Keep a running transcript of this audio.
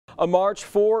A March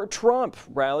for Trump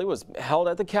rally was held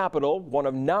at the Capitol, one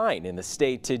of 9 in the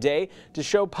state today, to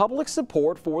show public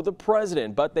support for the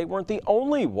president. But they weren't the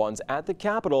only ones at the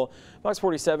Capitol. Fox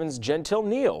 47's Gentil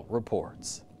Neal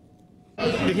reports.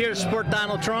 You're here to support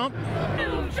Donald Trump?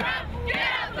 Trump, get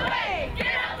out the way!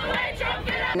 Get out the way, Trump,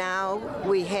 get out! Now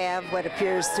we have what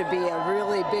appears to be a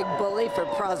really big bully for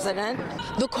president.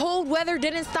 The cold weather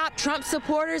didn't stop Trump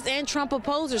supporters and Trump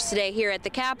opposers today here at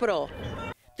the Capitol.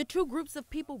 The two groups of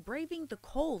people braving the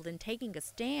cold and taking a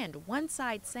stand, one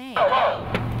side saying,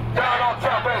 Donald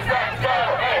Trump is next,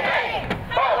 go, hey, hey,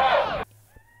 ho, ho!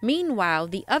 Meanwhile,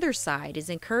 the other side is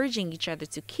encouraging each other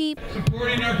to keep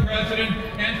supporting our president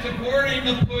and supporting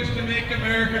the push to make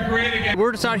America great again.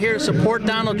 We're just out here to support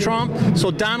Donald Trump,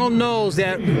 so Donald knows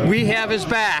that we have his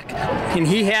back and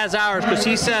he has ours because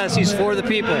he says he's for the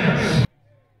people.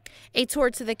 A tour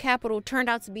to the Capitol turned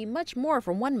out to be much more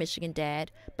for one Michigan dad,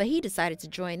 but he decided to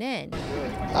join in.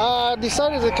 I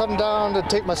decided to come down to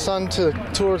take my son to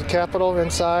tour the Capitol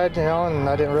inside, and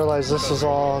I didn't realize this was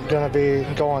all going to be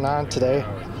going on today.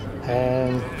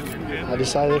 And I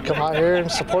decided to come out here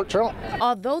and support Trump.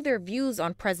 Although their views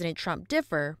on President Trump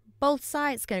differ, both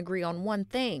sides can agree on one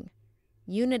thing: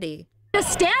 unity. To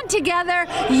stand together,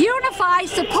 unify,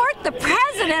 support the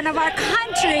president of our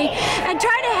country, and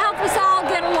try to help us all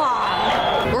get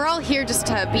along. We're all here just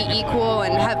to be equal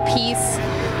and have peace.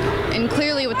 And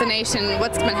clearly with the nation,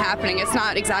 what's been happening, it's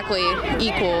not exactly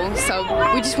equal. So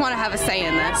we just want to have a say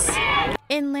in this.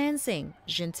 In Lansing,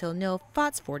 Gentil Neal,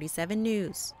 Fox 47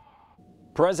 News.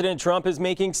 President Trump is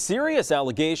making serious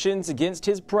allegations against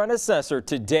his predecessor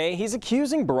today. He's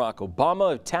accusing Barack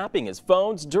Obama of tapping his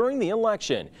phones during the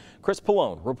election. Chris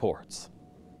Pallone reports.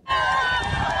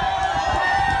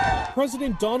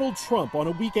 President Donald Trump on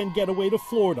a weekend getaway to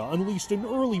Florida unleashed an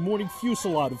early morning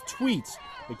fusillade of tweets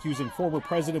accusing former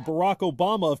President Barack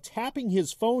Obama of tapping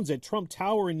his phones at Trump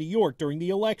Tower in New York during the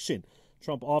election.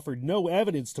 Trump offered no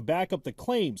evidence to back up the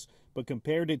claims, but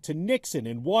compared it to Nixon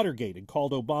and Watergate and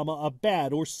called Obama a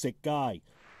bad or sick guy.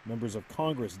 Members of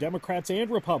Congress, Democrats and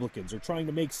Republicans, are trying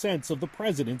to make sense of the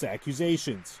president's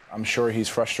accusations. I'm sure he's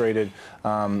frustrated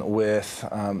with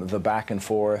the back and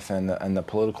forth and the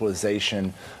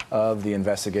politicalization of the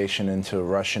investigation into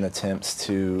Russian attempts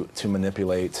to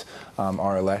manipulate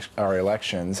our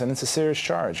elections, and it's a serious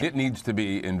charge. It needs to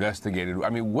be investigated. I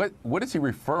mean, what is he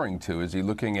referring to? Is he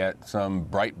looking at some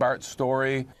Breitbart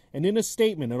story? And in a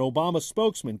statement, an Obama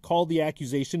spokesman called the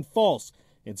accusation false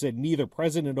and said neither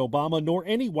President Obama nor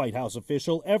any White House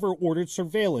official ever ordered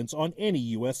surveillance on any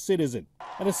U.S. citizen.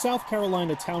 At a South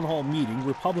Carolina town hall meeting,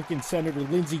 Republican Senator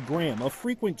Lindsey Graham, a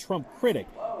frequent Trump critic,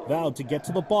 vowed to get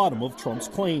to the bottom of Trump's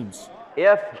claims.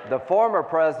 If the former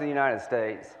President of the United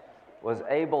States was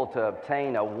able to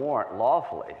obtain a warrant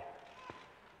lawfully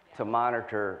to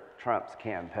monitor Trump's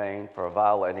campaign for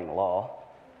violating law,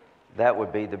 that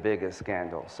would be the biggest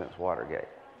scandal since Watergate.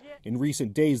 In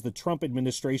recent days, the Trump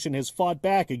administration has fought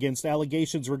back against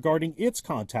allegations regarding its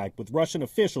contact with Russian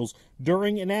officials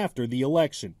during and after the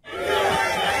election.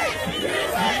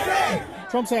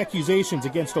 Trump's accusations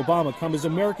against Obama come as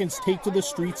Americans take to the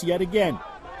streets yet again.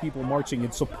 People marching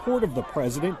in support of the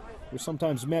president were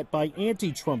sometimes met by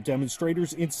anti-Trump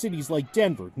demonstrators in cities like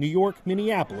Denver, New York,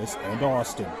 Minneapolis, and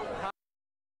Austin.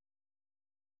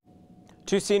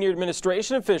 2 senior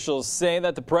administration officials say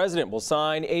that the president will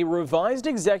sign a revised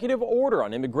executive order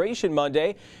on immigration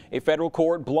Monday. A federal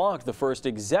court blocked the first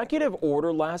executive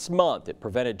order last month. It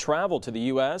prevented travel to the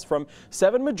U.S. from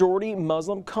 7 majority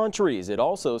Muslim countries. It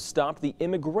also stopped the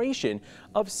immigration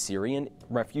of Syrian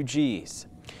refugees.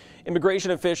 Immigration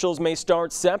officials may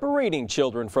start separating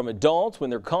children from adults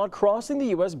when they're caught crossing the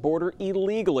U.S. border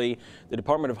illegally. The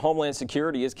Department of Homeland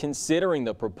Security is considering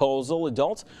the proposal.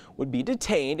 Adults would be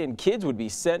detained and kids would be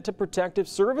sent to protective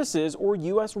services or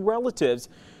U.S. relatives.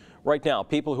 Right now,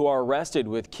 people who are arrested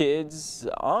with kids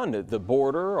on the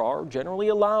border are generally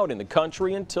allowed in the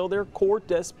country until their court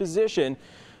disposition.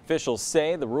 Officials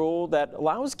say the rule that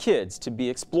allows kids to be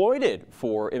exploited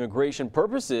for immigration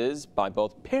purposes by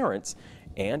both parents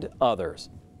and others.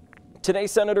 Today,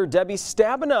 Senator Debbie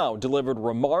Stabenow delivered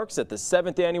remarks at the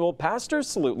 7th annual Pastor's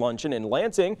Salute Luncheon in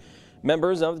Lansing.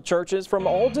 Members of the churches from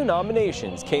all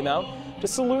denominations came out to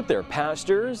salute their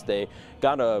pastors. They've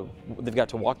got to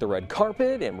walk the red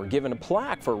carpet and were given a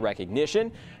plaque for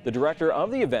recognition. The director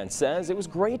of the event says it was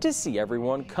great to see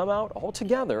everyone come out all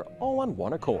together, all on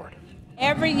one accord.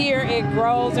 Every year it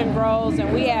grows and grows,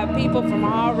 and we have people from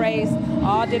all race,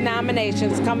 all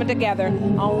denominations coming together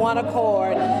on one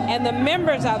accord. And the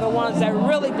members are the ones that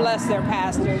really bless their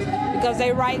pastors because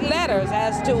they write letters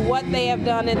as to what they have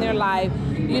done in their life,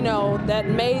 that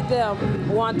made them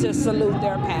want to salute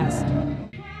their pastor.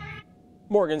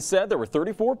 Morgan said there were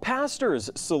 34 pastors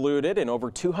saluted and over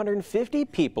 250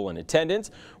 people in attendance.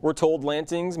 We're told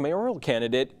Lansing's mayoral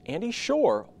candidate Andy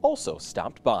Shore also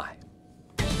stopped by.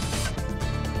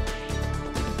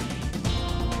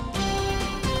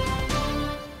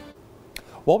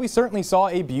 Well, we certainly saw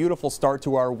a beautiful start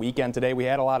to our weekend today. We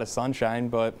had a lot of sunshine,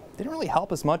 but didn't really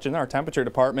help us much in our temperature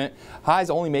department. Highs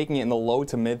only making it in the low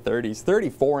to mid 30s.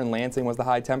 34 in Lansing was the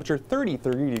high temperature,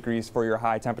 33 degrees for your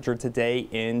high temperature today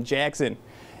in Jackson.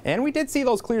 And we did see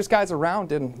those clear skies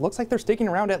around, and looks like they're sticking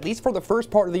around at least for the first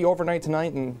part of the overnight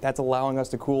tonight, and that's allowing us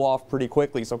to cool off pretty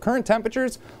quickly. So current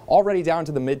temperatures already down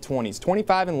to the mid-20s.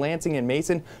 25 in Lansing and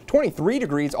Mason, 23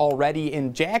 degrees already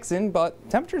in Jackson, but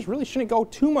temperatures really shouldn't go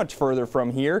too much further from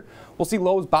here. We'll see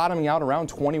lows bottoming out around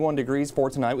 21 degrees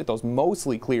for tonight with those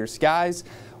mostly clear skies.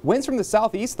 Winds from the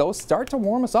southeast, though, start to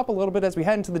warm us up a little bit as we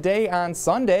head into the day on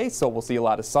Sunday, so we'll see a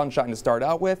lot of sunshine to start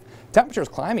out with. Temperatures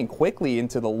climbing quickly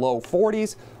into the low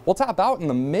 40s. We'll top out in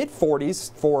the mid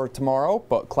 40s for tomorrow,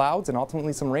 but clouds and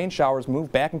ultimately some rain showers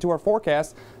move back into our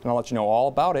forecast, and I'll let you know all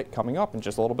about it coming up in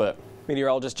just a little bit.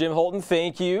 Meteorologist Jim Holton,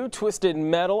 thank you. Twisted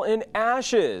metal and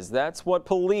ashes. That's what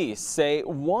police say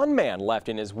one man left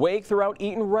in his wake throughout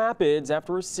Eaton Rapids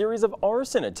after a series of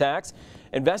arson attacks.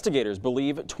 Investigators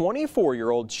believe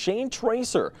 24-year-old Shane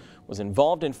Tracer was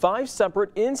involved in 5 separate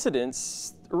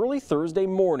incidents early Thursday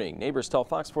morning. Neighbors tell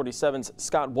Fox 47's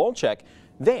Scott Wolchek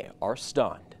they are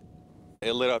stunned.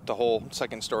 It lit up the whole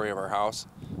second story of our house.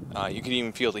 You could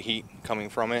even feel the heat coming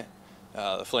from it.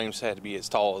 The flames had to be as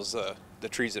tall as the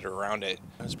trees that are around it.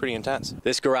 It was pretty intense.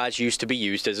 This garage used to be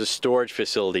used as a storage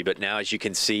facility, but now, as you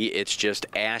can see, it's just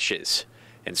ashes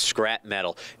and scrap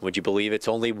metal. Would you believe it's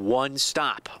only one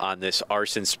stop on this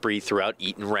arson spree throughout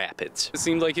Eaton Rapids? It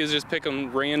seemed like he was just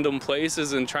picking random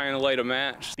places and trying to light a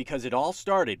match. Because it all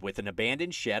started with an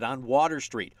abandoned shed on Water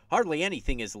Street. Hardly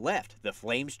anything is left. The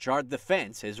flames charred the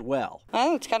fence as well.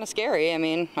 Oh, it's kind of scary. I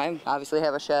mean, I obviously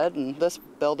have a shed, and this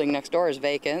building next door is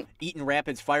vacant. Eaton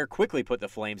Rapids fire quickly put the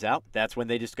flames out. That's when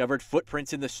they discovered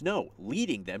footprints in the snow,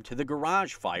 leading them to the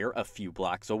garage fire a few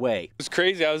blocks away. It was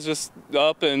crazy. I was just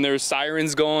up and there were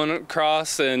sirens going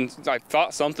across, and I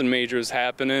thought something major was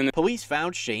happening. Police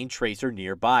found Shane Tracer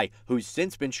nearby, who's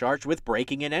since been charged with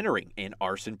breaking and entering and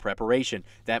arson preparation.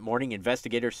 That morning,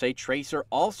 investigators say Tracer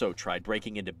also tried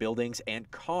breaking into buildings and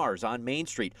cars on Main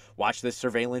Street. Watch this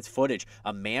surveillance footage.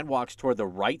 A man walks toward the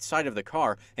right side of the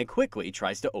car and quickly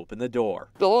tries to open the door.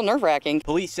 A little nerve-wracking.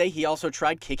 Police say he also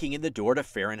tried kicking in the door to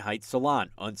Fahrenheit Salon,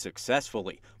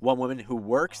 unsuccessfully. One woman who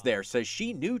works there says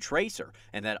she knew Tracer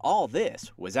and that all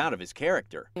this was out of his character.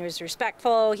 He was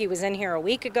respectful. He was in here a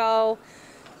week ago.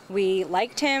 We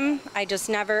liked him. I just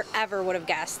never, ever would have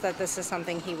guessed that this is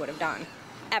something he would have done.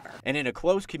 Ever. And in a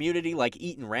close community like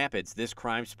Eaton Rapids, this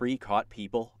crime spree caught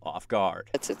people off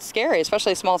guard. It's scary,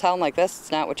 especially a small town like this.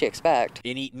 It's not what you expect.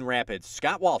 In Eaton Rapids,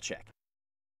 Scott Wolchek.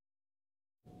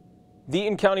 The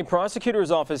Eaton County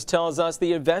Prosecutor's Office tells us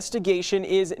the investigation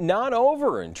is not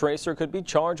over and Tracer could be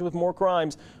charged with more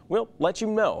crimes. We'll let you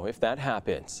know if that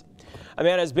happens. A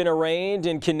man has been arraigned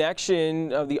in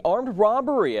connection of the armed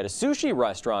robbery at a sushi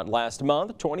restaurant last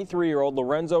month. 23-year-old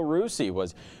Lorenzo Rusi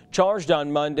was charged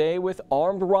on Monday with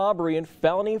armed robbery and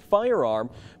felony firearm.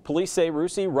 Police say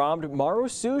Rusi robbed Maru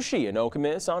Sushi in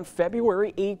Okemos on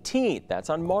February 18th. That's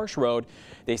on Marsh Road.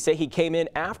 They say he came in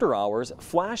after hours,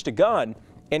 flashed a gun,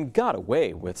 and got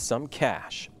away with some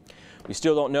cash. We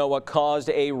still don't know what caused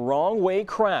a wrong-way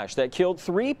crash that killed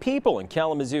 3 people in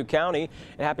Kalamazoo County.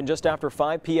 It happened just after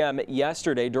 5 p.m.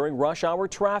 yesterday during rush hour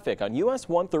traffic on US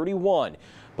 131.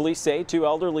 Police say 2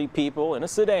 elderly people in a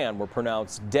sedan were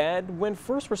pronounced dead when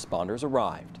first responders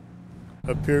arrived.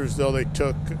 It appears though they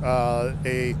took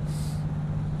a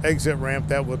exit ramp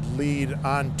that would lead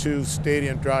onto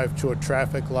Stadium Drive to a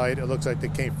traffic light. It looks like they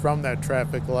came from that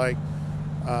traffic light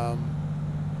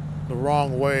the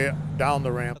wrong way down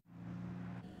the ramp.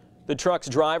 The truck's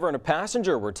driver and a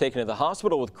passenger were taken to the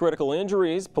hospital with critical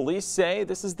injuries. Police say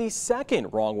this is the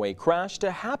second wrong-way crash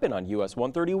to happen on US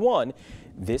 131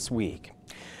 this week.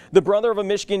 The brother of a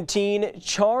Michigan teen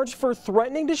charged for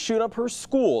threatening to shoot up her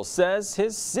school says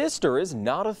his sister is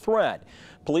not a threat.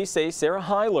 Police say Sarah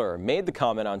Heiler made the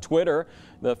comment on Twitter.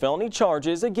 The felony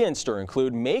charges against her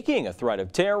include making a threat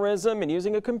of terrorism and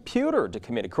using a computer to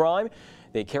commit a crime.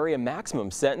 They carry a maximum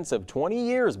sentence of 20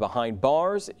 years behind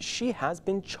bars. She has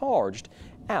been charged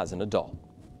as an adult.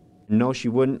 No, she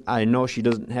wouldn't. I know she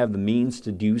doesn't have the means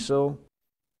to do so.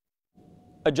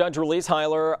 A judge released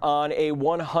Heiler on a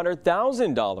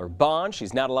 $100,000 bond.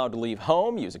 She's not allowed to leave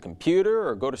home, use a computer,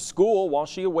 or go to school while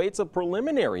she awaits a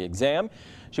preliminary exam.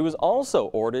 She was also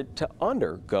ordered to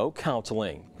undergo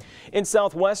counseling. In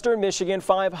southwestern Michigan,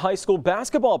 5 high school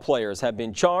basketball players have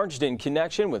been charged in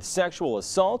connection with sexual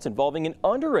assault involving an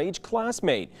underage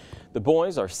classmate. The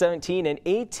boys are 17 and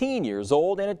 18 years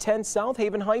old and attend South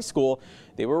Haven High School.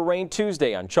 They were arraigned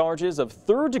Tuesday on charges of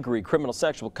third-degree criminal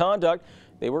sexual conduct.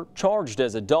 They were charged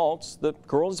as adults. The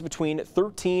girl is between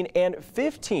 13 and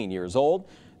 15 years old.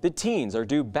 The teens are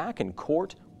due back in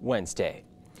court Wednesday.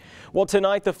 Well,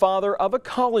 tonight, the father of a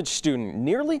college student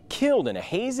nearly killed in a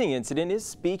hazing incident is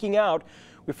speaking out.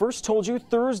 We first told you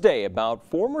Thursday about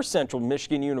former Central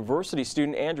Michigan University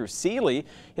student Andrew Seeley.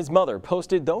 His mother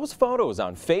posted those photos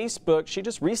on Facebook. She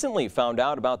just recently found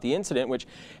out about the incident, which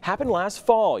happened last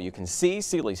fall. You can see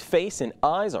Seeley's face and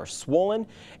eyes are swollen.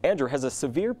 Andrew has a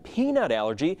severe peanut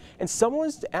allergy, and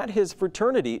someone at his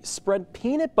fraternity spread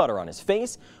peanut butter on his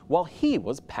face while he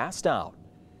was passed out.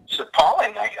 It's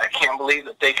appalling. I can't believe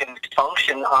that they can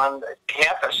function on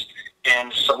campus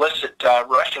and solicit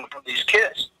Russian from these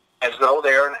kids as though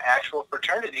they're an actual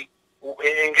fraternity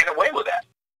and get away with that.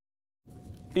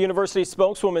 The university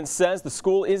spokeswoman says the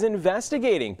school is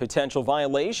investigating potential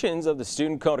violations of the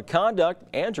student code of conduct.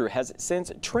 Andrew has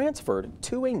since transferred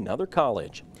to another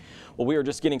college. Well, we are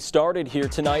just getting started here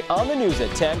tonight on the news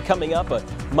at 10. Coming up, a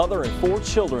mother and 4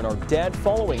 children are dead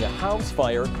following a house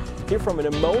fire. Hear from an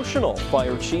emotional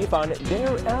fire chief on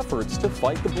their efforts to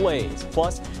fight the blaze.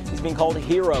 Plus, he's being called a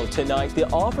hero tonight. The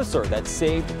officer that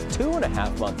saved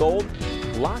 2.5-month-old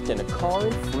locked in a car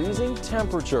in freezing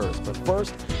temperatures. But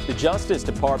first, the Justice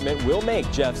Department will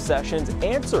make Jeff Sessions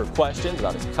answer questions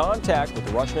about his contact with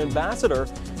the Russian ambassador.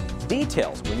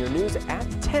 Details when your news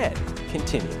at 10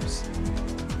 continues.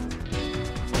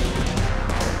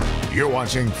 You're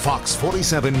watching Fox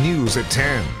 47 News at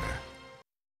 10.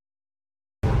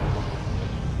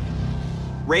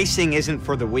 Racing isn't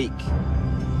for the weak.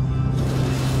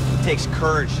 It takes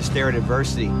courage to stare at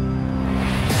adversity.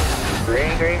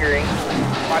 Green, green, green.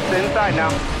 Watch the inside now.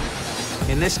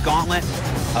 In this gauntlet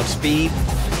of speed,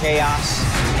 chaos,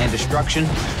 and destruction,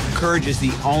 courage is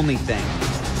the only thing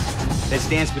that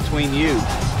stands between you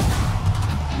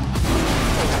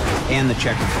and the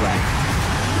checkered flag.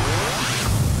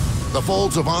 The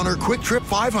Folds of Honor Quick Trip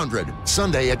 500,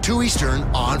 Sunday at 2 Eastern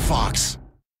on Fox.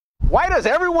 Why does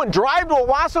everyone drive to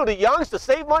Owasso to Young's to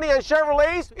save money on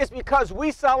Chevrolets? It's because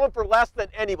we sell them for less than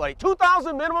anybody.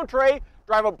 $2,000 minimum trade,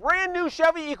 drive a brand new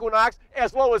Chevy Equinox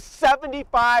as low as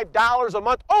 $75 a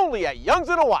month only at Young's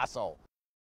in Owasso.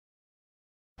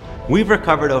 We've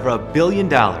recovered over $1 billion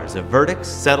of verdicts,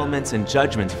 settlements, and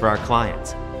judgments for our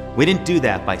clients. We didn't do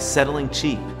that by settling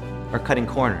cheap or cutting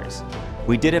corners.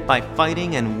 We did it by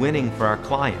fighting and winning for our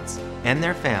clients and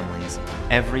their families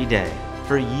every day,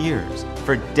 for years,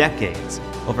 for decades,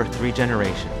 over 3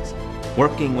 generations,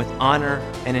 working with honor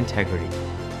and integrity.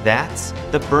 That's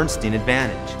the Bernstein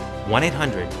Advantage.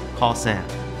 1-800-CALL-SAM.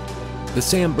 The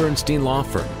Sam Bernstein Law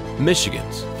Firm,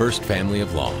 Michigan's first family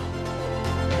of law.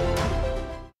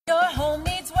 Your home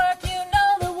needs work, you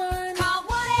know the one. Call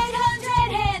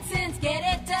 1-800-HANSONS, get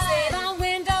it done. Save on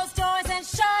windows, doors, and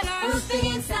shutters. Roofing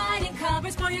inside and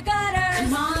covers for your gutters.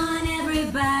 Come on,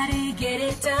 everybody, get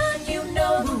it done. You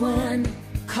know the one.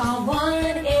 Call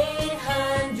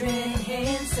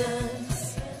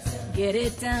 1-800-HANSONS. Get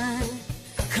it done.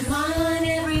 Come on,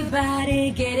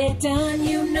 everybody, get it done.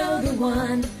 You know the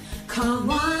one. Call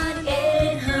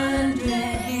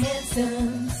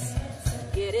 1-800-HANSONS.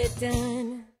 Get it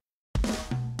done.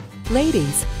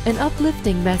 Ladies, an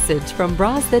uplifting message from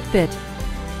Bras That Fit.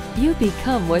 You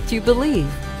become what you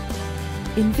believe.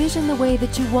 Envision the way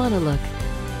that you want to look.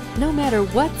 No matter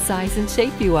what size and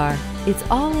shape you are, it's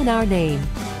all in our name,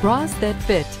 Bras That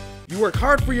Fit. You work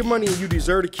hard for your money and you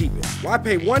deserve to keep it. Why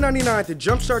pay $1.99 to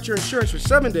jumpstart your insurance for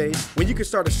 7 days when you can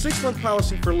start a 6-month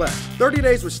policy for less? 30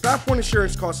 days with Stop Point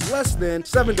Insurance costs less than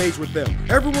 7 days with them.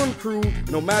 Everyone approved,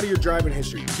 no matter your driving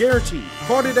history. Guaranteed.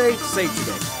 Call today, save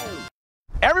today.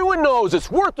 Everyone knows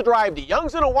it's worth the drive to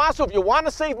Young's in Owasso if you want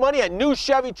to save money on new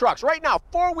Chevy trucks. Right now,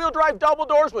 4-wheel drive double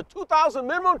doors with $2,000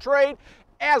 minimum trade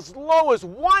as low as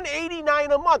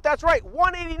 $189 a month. That's right,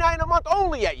 $189 a month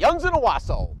only at Young's in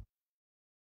Owasso.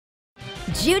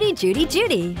 Judy, Judy,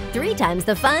 Judy. 3 times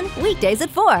the fun, weekdays at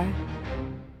 4.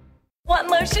 Want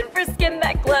lotion for skin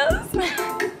that glows?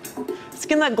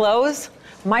 Skin that glows?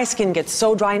 My skin gets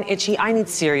so dry and itchy, I need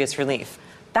serious relief.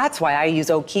 That's why I use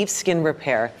O'Keefe's Skin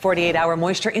Repair. 48-hour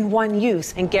moisture in one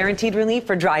use and guaranteed relief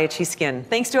for dry, itchy skin.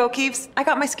 Thanks to O'Keefe's, I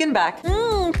got my skin back.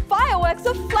 Fireworks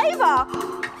of flavor!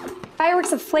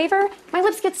 fireworks of flavor, my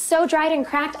lips get so dried and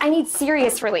cracked, I need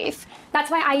serious relief.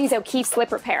 That's why I use O'Keefe's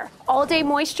Lip Repair. All-day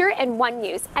moisture and one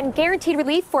use, and guaranteed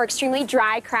relief for extremely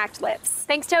dry, cracked lips.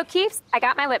 Thanks to O'Keefe's, I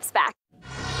got my lips back.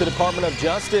 The Department of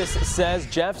Justice says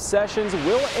Jeff Sessions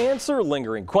will answer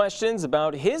lingering questions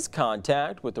about his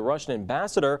contact with the Russian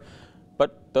ambassador,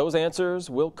 but those answers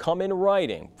will come in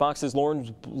writing. Fox's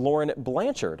Lauren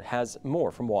Blanchard has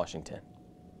more from Washington.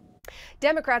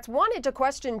 Democrats wanted to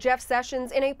question Jeff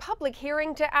Sessions in a public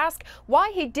hearing to ask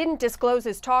why he didn't disclose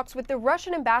his talks with the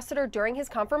Russian ambassador during his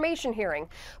confirmation hearing.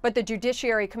 But the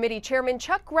Judiciary Committee Chairman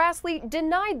Chuck Grassley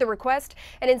denied the request,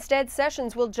 and instead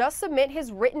Sessions will just submit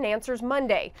his written answers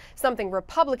Monday, something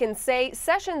Republicans say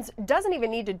Sessions doesn't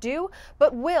even need to do,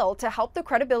 but will to help the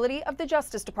credibility of the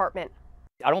Justice Department.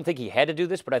 I don't think he had to do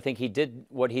this, but I think he did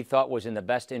what he thought was in the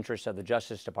best interest of the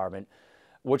Justice Department,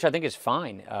 which I think is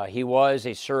fine. He was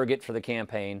a surrogate for the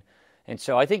campaign. And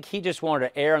so I think he just wanted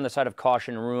to err on the side of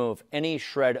caution and remove any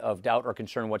shred of doubt or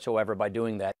concern whatsoever by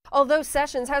doing that. Although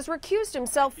Sessions has recused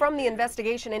himself from the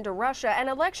investigation into Russia and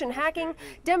election hacking,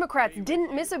 Democrats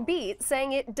didn't miss a beat,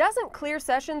 saying it doesn't clear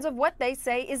Sessions of what they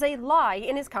say is a lie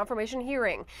in his confirmation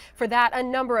hearing. For that, a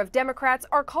number of Democrats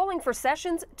are calling for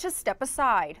Sessions to step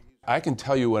aside. I can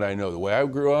tell you what I know. The way I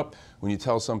grew up, when you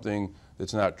tell something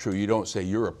that's not true, you don't say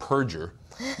you're a perjurer.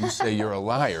 You say you're a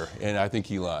liar, and I think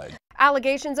he lied.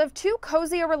 Allegations of too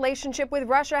cozy a relationship with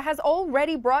Russia has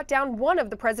already brought down one of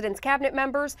the president's cabinet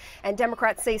members, and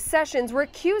Democrats say Sessions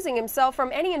recusing himself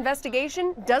from any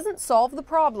investigation doesn't solve the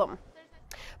problem.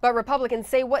 But Republicans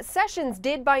say what Sessions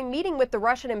did by meeting with the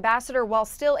Russian ambassador while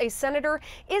still a senator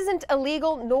isn't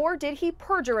illegal, nor did he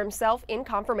perjure himself in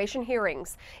confirmation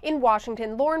hearings. In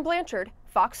Washington, Lauren Blanchard,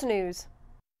 Fox News.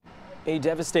 A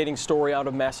devastating story out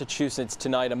of Massachusetts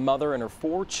tonight. A mother and her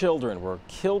 4 children were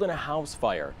killed in a house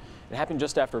fire. It happened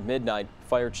just after midnight.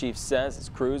 Fire chief says his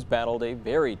crews battled a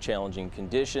very challenging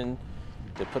condition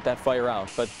to put that fire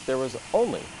out, but there was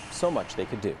only so much they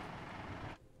could do.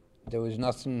 There was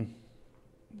nothing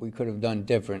we could have done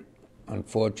different.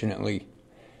 Unfortunately,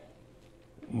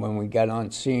 when we got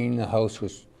on scene, the house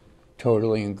was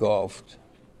totally engulfed.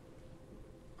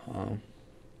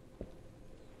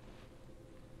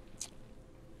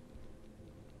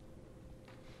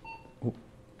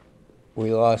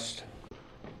 We lost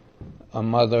a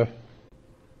mother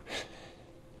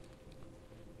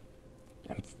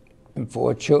and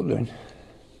 4 children.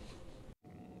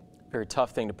 Very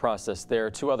tough thing to process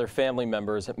there. 2 other family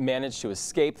members managed to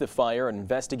escape the fire. An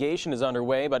investigation is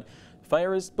underway, but the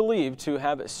fire is believed to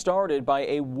have started by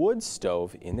a wood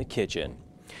stove in the kitchen.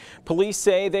 Police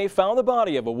say they found the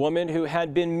body of a woman who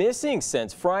had been missing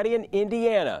since Friday in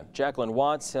Indiana. Jacqueline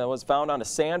Watts was found on a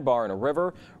sandbar in a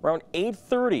river around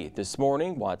 8:30 this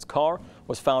morning. Watts' car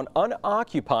was found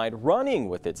unoccupied, running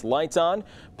with its lights on.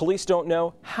 Police don't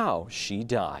know how she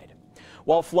died.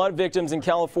 While flood victims in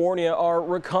California are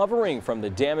recovering from the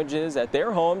damages at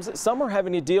their homes, some are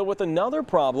having to deal with another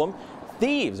problem.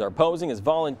 Thieves are posing as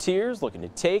volunteers looking to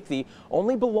take the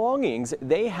only belongings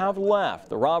they have left.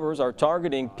 The robbers are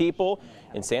targeting people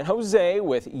in San Jose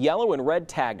with yellow and red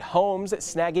tagged homes,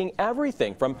 snagging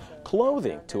everything from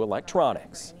clothing to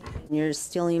electronics. You're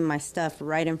stealing my stuff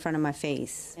right in front of my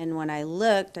face. And when I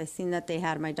looked, I seen that they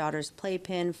had my daughter's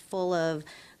playpen full of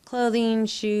clothing,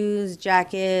 shoes,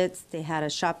 jackets. They had a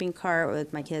shopping cart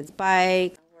with my kid's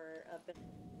bike.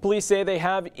 Police say they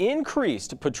have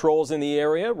increased patrols in the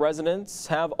area. Residents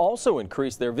have also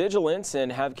increased their vigilance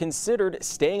and have considered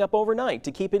staying up overnight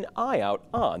to keep an eye out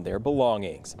on their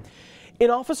belongings.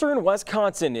 An officer in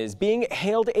Wisconsin is being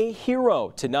hailed a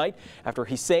hero tonight after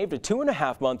he saved a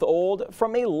 2.5-month-old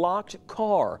from a locked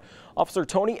car. Officer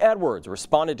Tony Edwards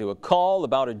responded to a call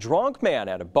about a drunk man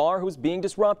at a bar who was being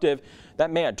disruptive. That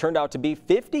man turned out to be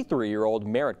 53-year-old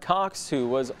Merritt Cox,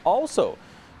 who also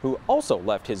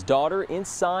left his daughter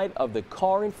inside of the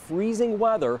car in freezing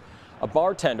weather. A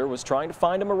bartender was trying to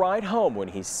find him a ride home when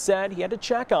he said he had to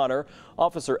check on her.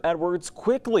 Officer Edwards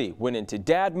quickly went into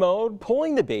dad mode,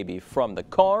 pulling the baby from the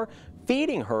car,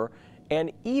 feeding her,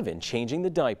 and even changing the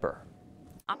diaper.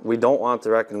 We don't want the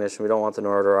recognition, we don't want the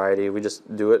notoriety, we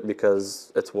just do it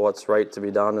because it's what's right to be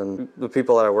done. And the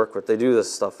people that I work with, they do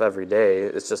this stuff every day.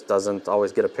 It just doesn't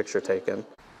always get a picture taken.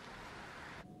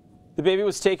 The baby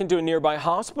was taken to a nearby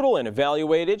hospital and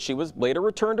evaluated. She was later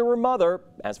returned to her mother.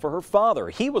 As for her father,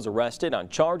 he was arrested on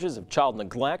charges of child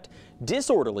neglect,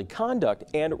 disorderly conduct,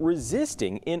 and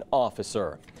resisting an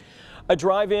officer. A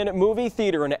drive-in movie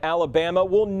theater in Alabama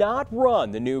will not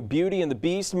run the new Beauty and the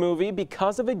Beast movie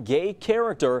because of a gay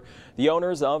character. The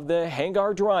owners of the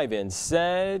Hangar Drive-In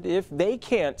said if they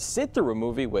can't sit through a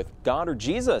movie with God or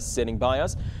Jesus sitting by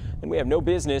us, then we have no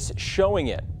business showing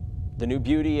it. The new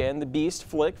Beauty and the Beast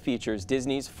flick features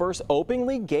Disney's first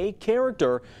openly gay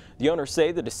character. The owners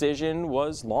say the decision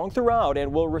was long throughout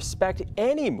and will respect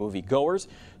any moviegoers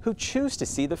who choose to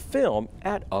see the film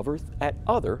at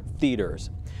other theaters.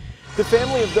 The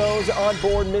family of those on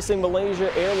board missing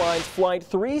Malaysia Airlines Flight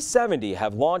 370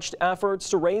 have launched efforts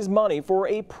to raise money for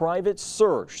a private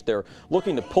search. They're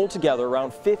looking to pull together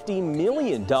around $50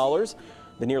 million.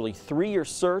 The nearly 3-year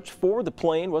search for the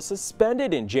plane was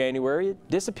suspended in January. It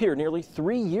disappeared nearly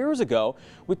 3 years ago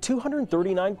with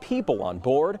 239 people on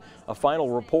board. A final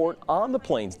report on the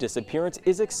plane's disappearance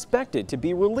is expected to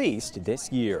be released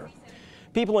this year.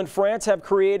 People in France have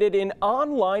created an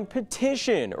online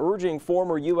petition urging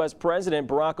former U.S. President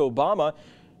Barack Obama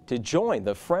to join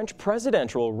the French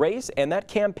presidential race, and that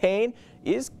campaign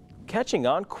is catching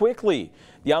on quickly.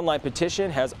 The online petition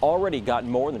has already gotten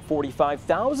more than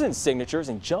 45,000 signatures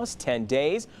in just 10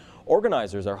 days.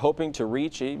 Organizers are hoping to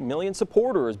reach 1 million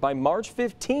supporters by March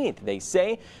 15th. They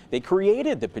say they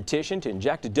created the petition to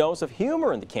inject a dose of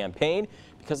humor in the campaign.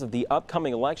 Because of the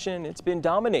upcoming election, it's been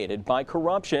dominated by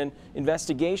corruption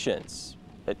investigations.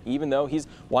 But even though he's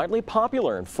widely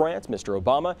popular in France, Mr.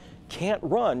 Obama can't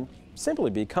run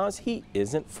simply because he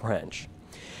isn't French.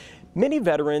 Many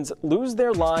veterans lose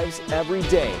their lives every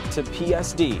day to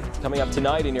PSD. Coming up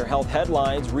tonight in your health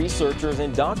headlines, researchers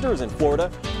and doctors in Florida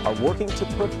are working to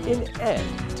put an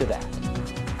end to that.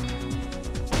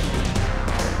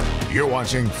 You're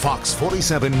watching Fox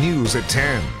 47 News at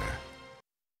 10.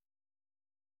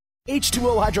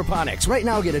 H2O Hydroponics. Right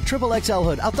now, get a triple XL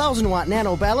hood, 1,000-watt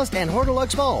nano ballast, and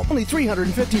Hortilux bulb. Only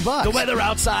 $350. The weather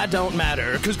outside don't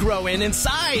matter, because growing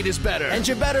inside is better. And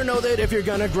you better know that if you're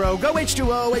gonna grow, go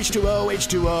H2O, H2O,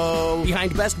 H2O.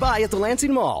 Behind Best Buy at the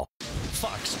Lansing Mall.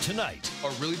 Fox tonight. A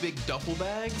really big duffel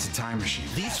bag? It's a time machine.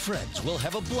 These friends will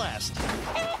have a blast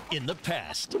in the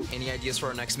past. Any ideas for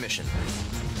our next mission?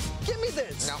 Give me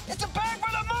this. No. It's a bag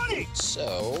for the money.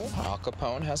 So, Al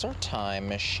Capone has our time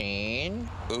machine.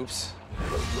 Oops.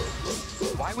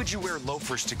 Why would you wear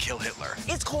loafers to kill Hitler?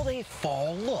 It's called a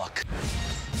fall look.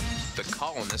 The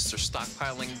colonists are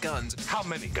stockpiling guns. How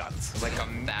many guns? Like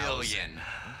 1,000,000.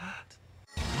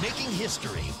 Making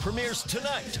History premieres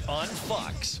tonight on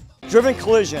Fox. Driven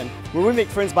Collision, where we make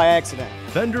friends by accident.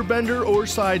 Fender bender or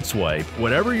sideswipe,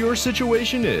 whatever your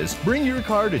situation is, bring your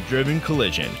car to Driven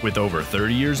Collision. With over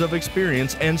 30 years of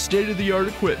experience and state-of-the-art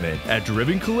equipment, at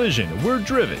Driven Collision, we're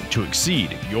driven to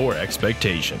exceed your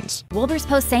expectations.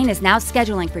 Wilbers-Posehn is now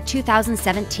scheduling for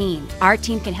 2017. Our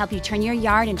team can help you turn your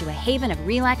yard into a haven of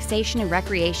relaxation and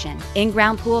recreation.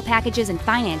 In-ground pool packages and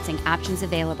financing options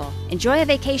available. Enjoy a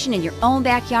vacation in your own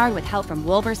backyard with help from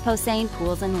Wilbers-Posehn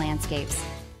Pools and Landscapes.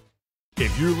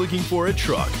 If you're looking for a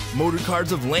truck,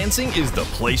 Motorcars of Lansing is the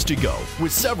place to go.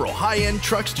 With several high-end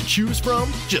trucks to choose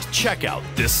from, just check out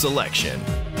this selection.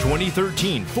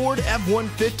 2013 Ford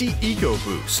F-150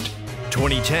 EcoBoost.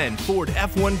 2010 Ford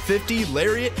F-150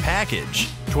 Lariat Package.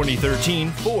 2013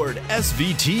 Ford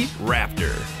SVT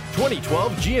Raptor.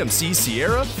 2012 GMC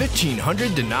Sierra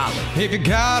 1500 Denali. If you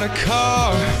got a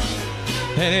car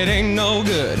and it ain't no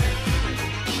good,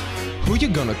 who you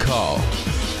gonna call?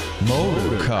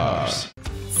 Motorcars.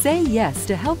 Say yes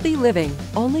to healthy living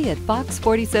only at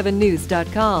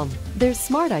fox47news.com. There's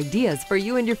smart ideas for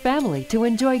you and your family to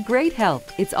enjoy great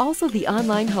health. It's also the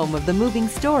online home of the moving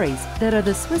stories that are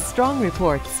the Swiss Strong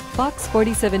Reports.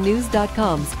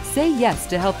 Fox47news.com's Say Yes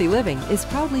to Healthy Living is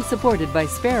proudly supported by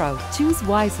Sparrow. Choose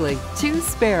wisely. Choose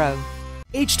Sparrow.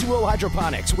 H2O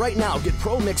Hydroponics. Right now, get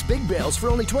Pro Mix big bales for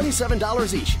only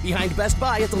 $27 each. Behind Best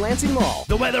Buy at the Lansing Mall.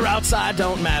 The weather outside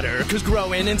don't matter, because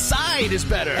growing inside is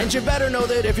better. And you better know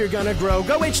that if you're gonna grow,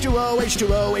 go H2O,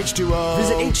 H2O, H2O.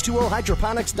 Visit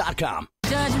H2OHydroponics.com.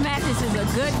 Judge Mathis is a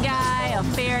good guy, a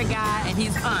fair guy, and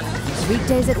he's honest.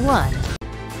 Weekdays at 1.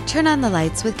 Turn on the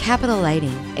lights with Capital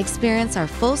Lighting. Experience our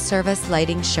full-service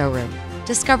lighting showroom.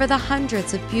 Discover the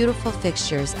hundreds of beautiful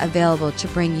fixtures available to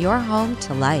bring your home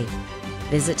to life.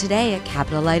 Visit today at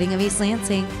Capital Lighting of East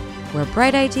Lansing, where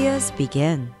bright ideas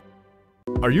begin.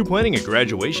 Are you planning a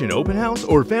graduation open house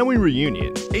or family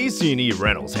reunion? AC&E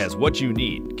Rentals has what you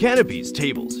need. Canopies,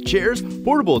 tables, chairs,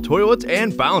 portable toilets,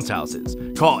 and bounce houses.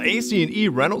 Call AC&E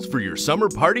Rentals for your summer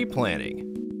party planning.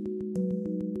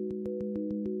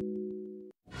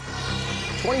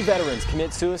 20 veterans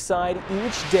commit suicide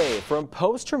each day from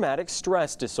post-traumatic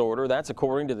stress disorder. That's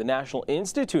according to the National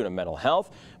Institute of Mental Health.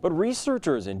 But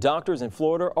researchers and doctors in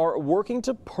Florida are working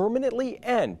to permanently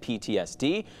end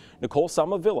PTSD. Nicole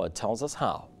Samavilla tells us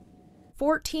how.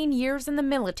 14 years in the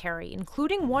military,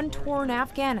 including one tour in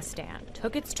Afghanistan,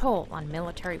 took its toll on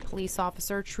military police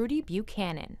officer Trudy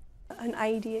Buchanan. An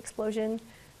IED explosion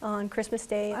on Christmas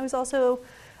Day. I was also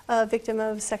a victim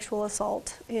of sexual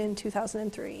assault in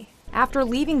 2003. After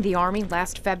leaving the Army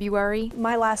last February,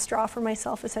 my last straw for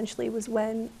myself essentially was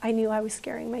when I knew I was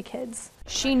scaring my kids.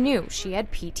 She knew she had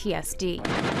PTSD.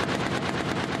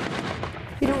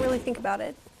 You don't really think about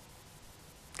it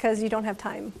because you don't have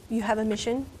time. You have a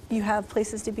mission, you have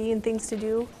places to be and things to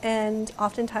do, and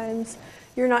oftentimes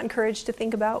you're not encouraged to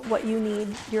think about what you need.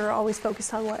 You're always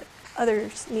focused on what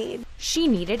others need. She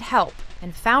needed help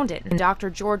and found it in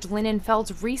Dr. George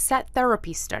Lindenfeld's Reset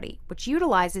Therapy study, which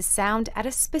utilizes sound at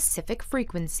a specific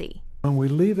frequency. When we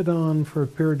leave it on for a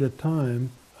period of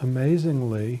time,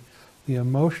 amazingly, the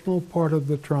emotional part of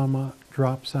the trauma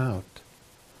drops out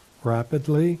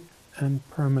rapidly and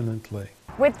permanently.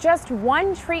 With just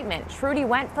one treatment, Trudy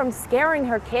went from scaring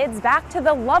her kids back to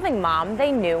the loving mom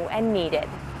they knew and needed.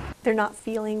 They're not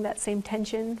feeling that same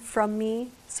tension from me,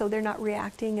 so they're not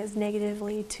reacting as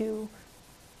negatively to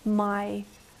my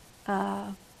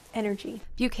energy.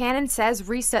 Buchanan says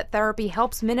Reset Therapy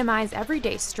helps minimize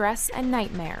everyday stress and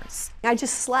nightmares. I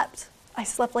just slept. I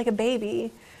slept like a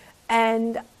baby,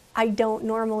 and I don't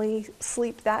normally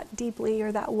sleep that deeply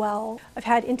or that well. I've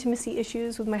had intimacy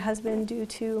issues with my husband due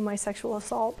to my sexual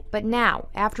assault. But now,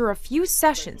 after a few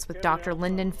sessions with Dr.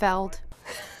 Lindenfeld,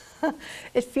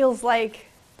 it feels like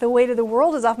the weight of the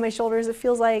world is off my shoulders. It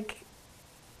feels like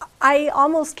I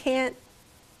almost can't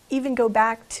even go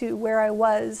back to where I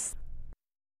was.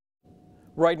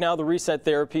 Right now, the Reset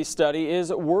Therapy study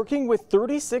is working with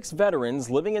 36 veterans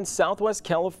living in Southwest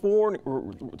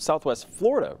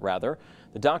Florida, rather.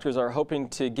 The doctors are hoping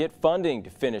to get funding to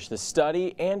finish the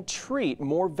study and treat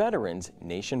more veterans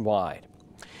nationwide.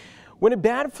 When a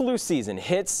bad flu season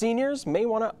hits, seniors may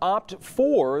want to opt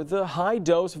for the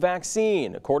high-dose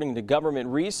vaccine. According to government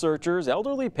researchers,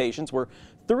 elderly patients were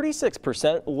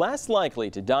 36% less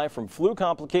likely to die from flu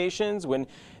complications when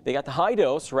they got the high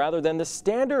dose rather than the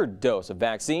standard dose of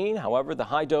vaccine. However, the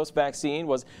high-dose vaccine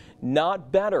was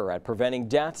not better at preventing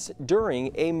deaths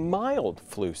during a mild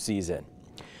flu season.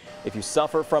 If you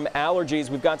suffer from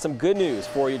allergies, we've got some good news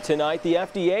for you tonight. The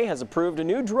FDA has approved a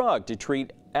new drug to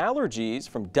treat allergies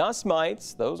from dust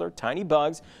mites. Those are tiny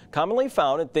bugs commonly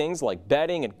found in things like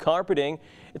bedding and carpeting.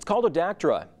 It's called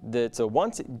Odactra. It's a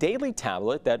once-daily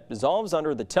tablet that dissolves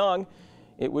under the tongue.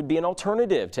 It would be an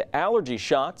alternative to allergy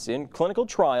shots. In clinical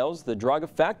trials, the drug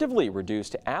effectively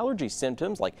reduced allergy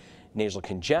symptoms like nasal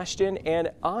congestion and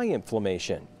eye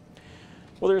inflammation.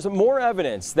 Well, there's more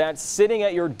evidence that sitting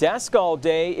at your desk all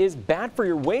day is bad for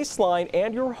your waistline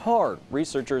and your heart.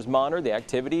 Researchers monitored the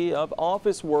activity of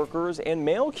office workers and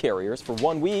mail carriers for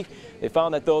 1 week. They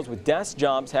found that those with desk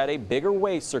jobs had a bigger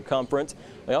waist circumference.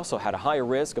 They also had a higher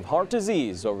risk of heart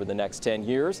disease over the next 10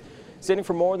 years. Sitting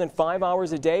for more than 5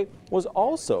 hours a day was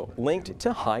also linked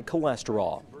to high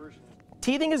cholesterol.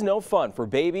 Teething is no fun for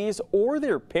babies or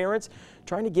their parents,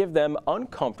 trying to give them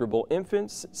uncomfortable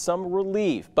infants some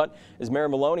relief. But as Mary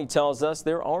Maloney tells us,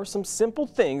 there are some simple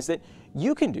things that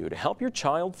you can do to help your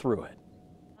child through it.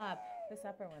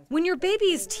 When your baby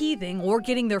is teething or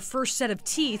getting their first set of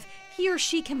teeth, he or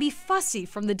she can be fussy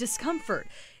from the discomfort.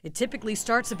 It typically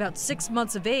starts about 6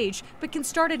 months of age, but can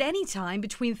start at any time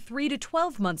between 3 to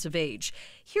 12 months of age.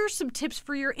 Here are some tips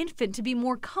for your infant to be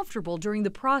more comfortable during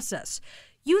the process.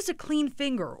 Use a clean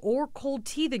finger or cold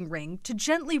teething ring to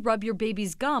gently rub your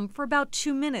baby's gum for about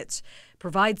 2 minutes.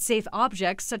 Provide safe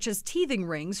objects such as teething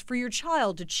rings for your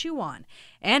child to chew on.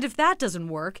 And if that doesn't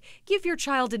work, give your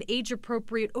child an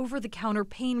age-appropriate over-the-counter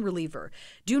pain reliever.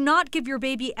 Do not give your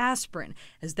baby aspirin,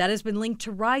 as that has been linked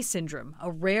to Rye syndrome, a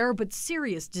rare but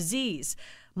serious disease.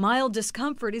 Mild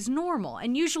discomfort is normal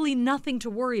and usually nothing to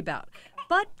worry about.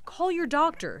 But call your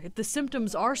doctor if the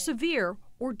symptoms are severe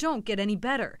or don't get any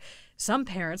better. Some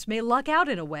parents may luck out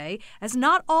in a way, as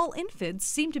not all infants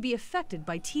seem to be affected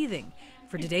by teething.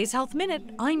 For today's Health Minute,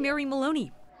 I'm Mary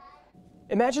Maloney.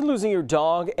 Imagine losing your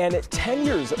dog and 10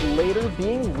 years later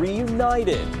being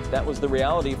reunited. That was the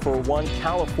reality for one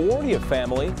California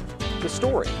family. The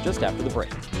story just after the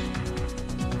break.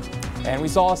 And we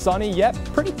saw a sunny yet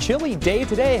pretty chilly day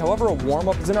today. However, a warm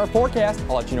up is in our forecast.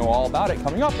 I'll let you know all about it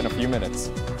coming up in a few minutes.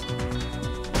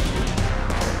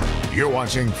 You're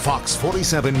watching Fox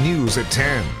 47 News at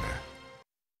 10.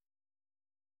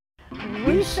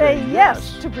 We say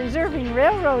yes to preserving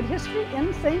railroad history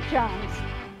in St. John's.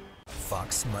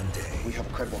 Fox Monday. We have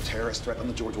a credible terrorist threat on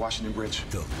the George Washington Bridge.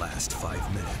 The last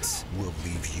 5 minutes will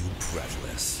leave you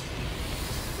breathless.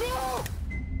 No!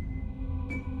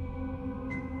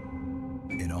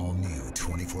 An all-new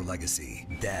 24 Legacy.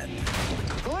 Then...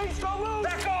 Police, don't move!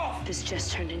 Back off! This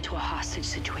just turned into a hostage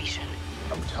situation.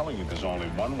 I'm telling you, there's only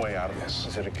one way out of this.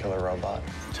 Is it a killer robot?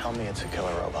 Tell me it's a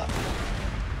killer robot.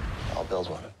 I'll build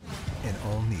one. An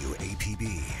all-new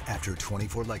APB After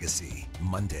 24 Legacy,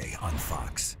 Monday on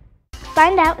Fox.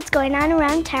 Find out what's going on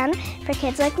around town for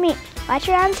kids like me. Watch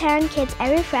Around Town Kids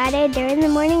every Friday during the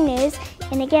morning news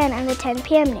and again on the 10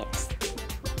 p.m. news.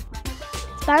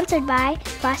 Sponsored by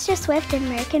Foster Swift and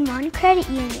American One Credit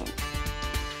Union.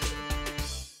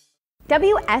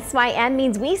 WSYM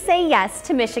means we say yes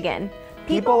to Michigan.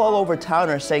 People all over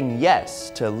town are saying yes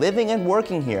to living and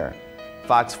working here.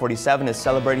 Fox 47 is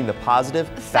celebrating the positive,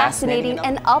 Fascinating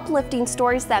and uplifting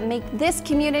stories that make this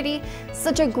community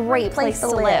such a great place to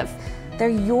live. They're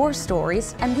your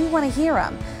stories, and we want to hear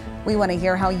them. We want to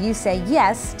hear how you say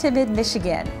yes to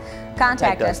Mid-Michigan.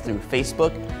 Contact us through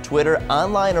Facebook, Twitter,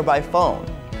 online, or by phone.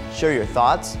 Share your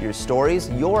thoughts, your stories,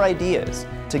 your ideas.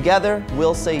 Together,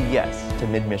 we'll say yes to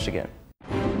Mid-Michigan.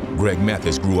 Greg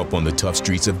Mathis grew up on the tough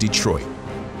streets of Detroit.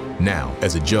 Now,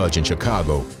 as a judge in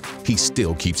Chicago, he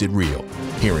still keeps it real,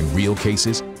 hearing real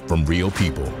cases from real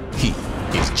people. He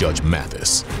is Judge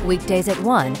Mathis. Weekdays at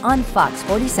 1 on Fox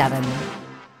 47.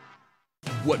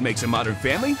 What makes a modern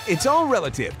family? It's all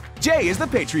relative. Jay is the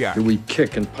patriarch. Do we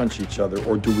kick and punch each other,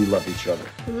 or do we love each other?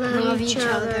 Love each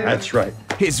other. That's right.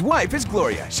 His wife is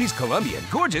Gloria. She's Colombian,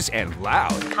 gorgeous, and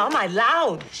loud. How am I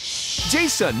loud?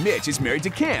 Jay's son Mitch is married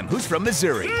to Cam, who's from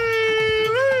Missouri.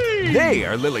 They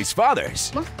are Lily's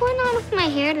fathers. What's going on with my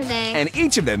hair today? And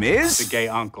each of them is the gay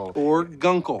uncle or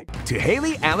gunkle. To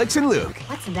Haley, Alex, and Luke.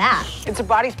 What's that? It's a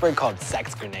body spray called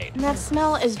Sex Grenade. That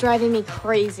smell is driving me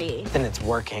crazy. Then it's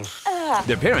working.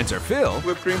 Their parents are Phil.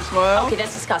 Whipped cream smile. Okay,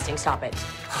 that's disgusting. Stop it.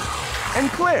 And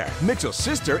Claire, Mitchell's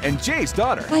sister and Jay's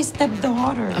daughter. My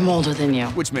stepdaughter. I'm older than you.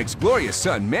 Which makes Gloria's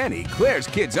son Manny Claire's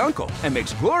kid's uncle, and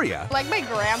makes Gloria like my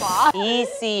grandma.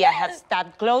 Easy, I have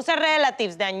stabbed closer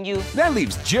relatives than you. That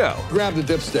leaves Joe. Grab the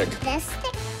dipstick.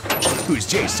 Who's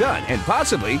Jay's son and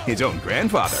possibly his own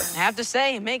grandfather. I have to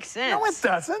say, it makes sense. No, it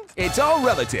doesn't. It's all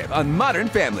relative on Modern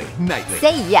Family Nightly.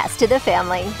 Say yes to the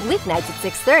family. Weeknights at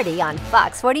 6:30 on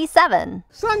Fox 47.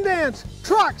 Sundance,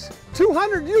 trucks,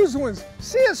 200 used ones.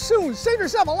 See us soon. Save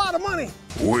yourself a lot of money.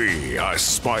 We are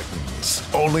Spartans,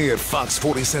 only at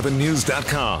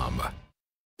fox47news.com.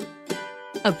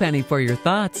 A penny for your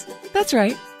thoughts. That's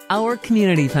right. Our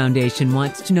Community Foundation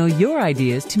wants to know your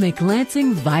ideas to make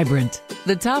Lansing vibrant.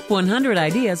 The top 100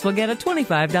 ideas will get a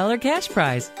 $25 cash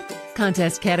prize.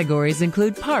 Contest categories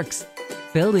include parks,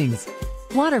 buildings,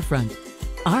 waterfront,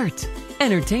 art,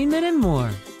 entertainment, and more.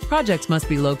 Projects must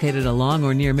be located along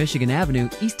or near Michigan Avenue,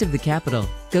 east of the Capitol.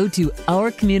 Go to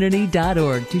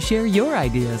ourcommunity.org to share your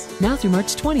ideas, now through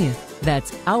March 20th.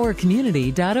 That's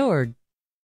ourcommunity.org.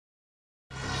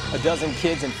 A dozen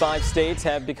kids in 5 states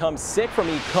have become sick from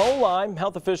E. coli.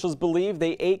 Health officials believe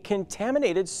they ate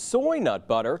contaminated soy nut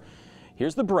butter.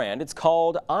 Here's the brand. It's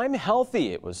called I'm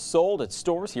Healthy. It was sold at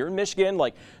stores here in Michigan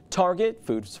like Target,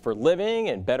 Foods for Living,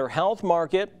 and Better Health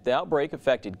Market. The outbreak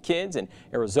affected kids in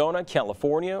Arizona,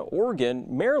 California, Oregon,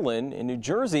 Maryland, and New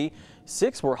Jersey.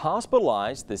 6 were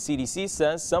hospitalized. The CDC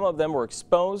says some of them were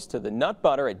exposed to the nut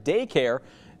butter at daycare.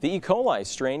 The E. coli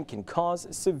strain can cause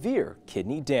severe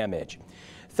kidney damage.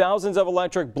 Thousands of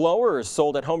electric blowers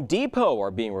sold at Home Depot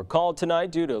are being recalled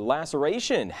tonight due to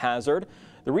laceration hazard.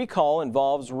 The recall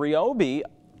involves Ryobi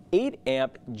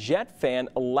 8-amp jet fan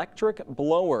electric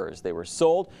blowers. They were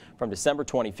sold from December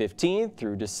 2015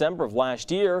 through December of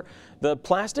last year. The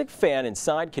plastic fan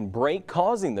inside can break,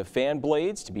 causing the fan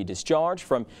blades to be discharged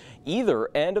from either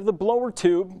end of the blower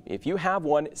tube. If you have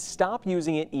one, stop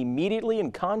using it immediately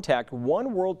and contact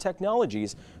One World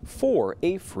Technologies for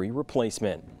a free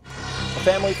replacement. A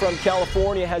family from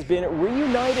California has been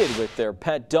reunited with their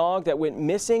pet dog that went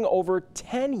missing over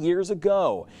 10 years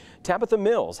ago. Tabitha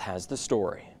Mills has the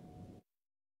story.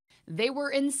 They were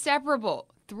inseparable.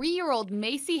 3-year-old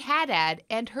Macy Haddad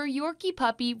and her Yorkie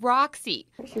puppy Roxy.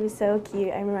 She was so cute.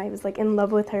 I remember I was like in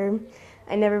love with her.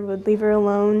 I never would leave her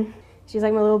alone. She was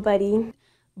like my little buddy.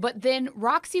 But then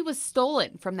Roxy was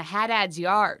stolen from the Haddad's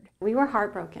yard. We were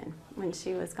heartbroken when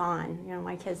she was gone. You know,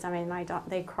 my kids,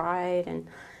 they cried, and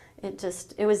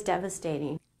it was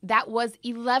devastating. That was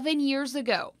 11 years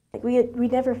ago. Like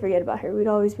we'd never forget about her. We'd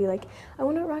always be like, I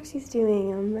wonder what Roxy's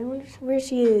doing. I wonder where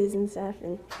she is and stuff.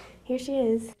 And here she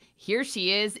is. Here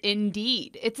she is,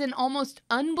 indeed. It's an almost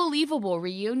unbelievable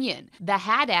reunion. The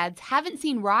Haddads haven't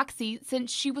seen Roxy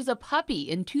since she was a puppy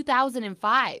in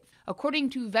 2005. According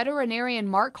to veterinarian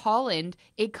Mark Holland,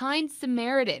 a kind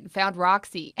Samaritan found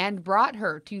Roxy and brought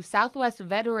her to Southwest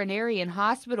Veterinarian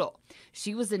Hospital.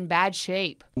 She was in bad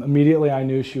shape. Immediately I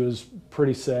knew she was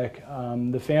pretty sick.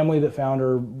 The family that found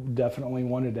her definitely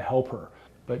wanted to help her,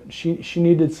 but she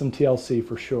needed some TLC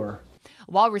for sure.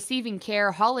 While receiving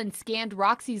care, Holland scanned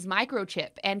Roxy's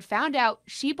microchip and found out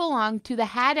she belonged to the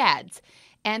Haddads.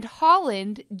 And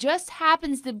Holland just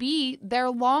happens to be their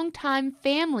longtime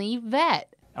family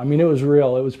vet. I mean, it was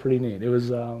real. It was pretty neat. It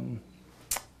was,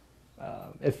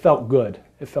 it felt good.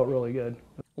 It felt really good.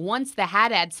 Once the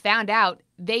Haddads found out,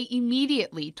 they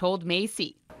immediately told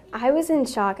Macy. I was in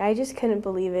shock. I just couldn't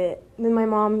believe it. Then my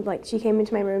mom, she came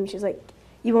into my room. She was like,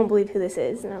 "You won't believe who this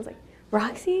is." And I was like,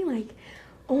 "Roxy?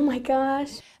 Oh my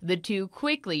gosh." The two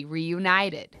quickly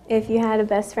reunited. If you had a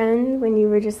best friend when you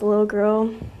were just a little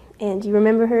girl and you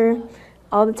remember her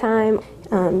all the time,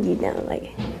 you'd know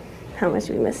how much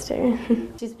we missed her.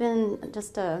 She's been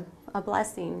just a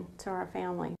blessing to our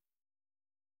family.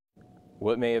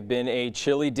 What may have been a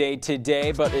chilly day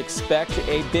today, but expect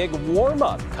a big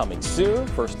warm-up coming soon.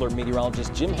 First Alert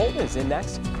meteorologist Jim Holden is in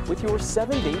next with your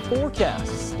 7-day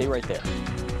forecast. Stay right there.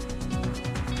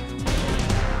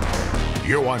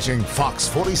 You're watching Fox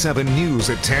 47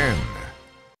 News at 10.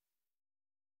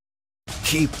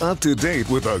 Keep up to date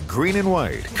with the green and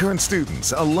white, current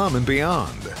students, alum, and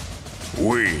beyond.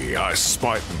 We are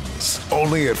Spartans,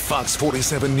 only at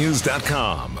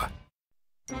fox47news.com.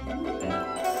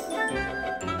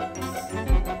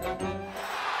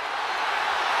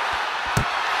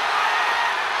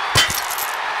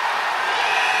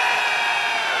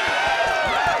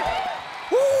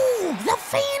 The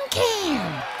fan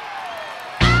cam!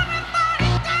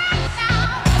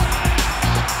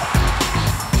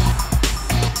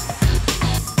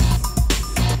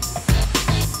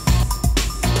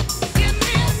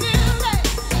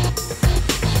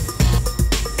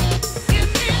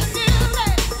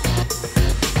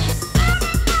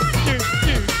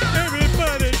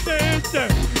 Everybody dance!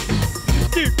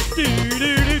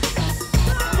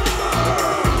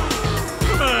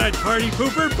 Come on, party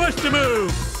pooper, bust a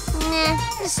move! Nah,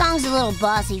 this song's a little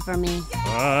bossy for me.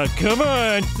 Come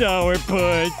on,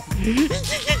 sourpuss.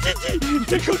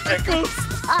 Tickle, tickle.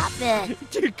 Stop it.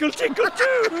 Tickle, tickle,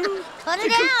 too. Cut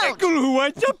it tickle, out. Tickle, who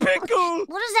wants a pickle?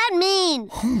 What does that mean?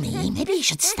 Homie, maybe you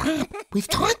should stop. We've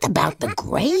talked about the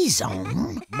gray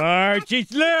zone. Marge,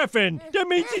 he's laughing. That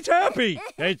means he's happy.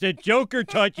 As the Joker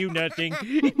taught you nothing.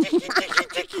 Quit it.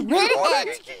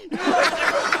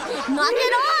 Knock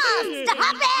it off.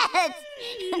 Stop it.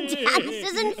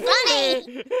 This isn't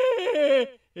funny.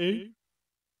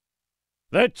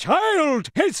 The child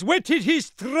has wetted his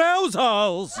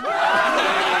trousers.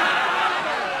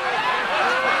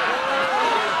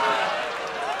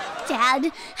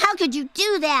 Dad, how could you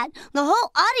do that? The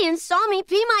whole audience saw me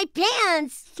pee my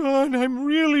pants. Son, I'm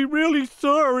really, really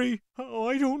sorry. Oh,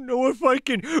 I don't know if I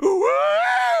can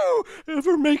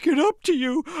ever make it up to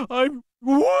you. I'm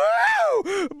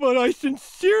but I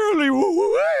sincerely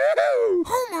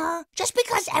Homer, just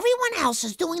because everyone else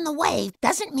is doing the wave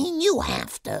doesn't mean you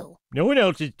have to. No one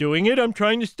else is doing it. I'm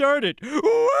trying to start it.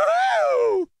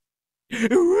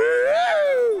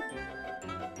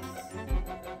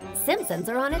 Simpsons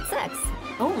are on at 6,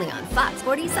 only on Fox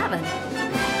 47.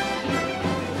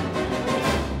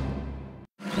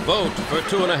 Vote for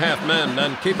 2.5 Men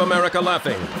and keep America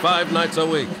laughing 5 nights a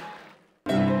week.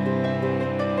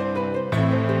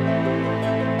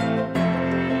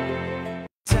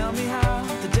 Tell me how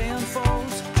the day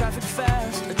unfolds. Traffic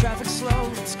fast, or traffic slow.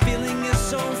 This feeling is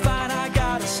so fine, I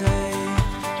gotta say.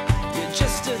 You're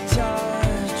just a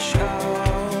touch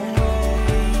away.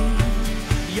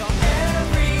 You're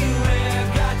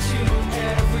everywhere, got you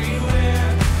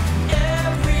everywhere.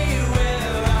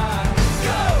 Everywhere I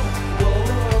go,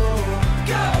 whoa,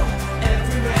 go.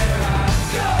 Everywhere I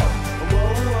go,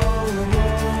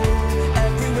 whoa,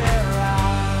 everywhere I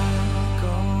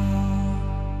go.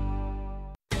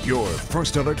 Your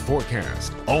First Alert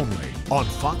forecast, only on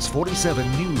Fox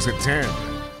 47 News at 10.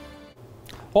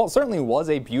 Well, it certainly was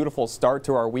a beautiful start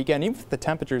to our weekend. Even if the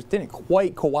temperatures didn't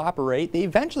quite cooperate, they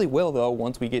eventually will, though,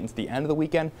 once we get into the end of the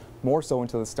weekend, more so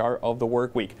into the start of the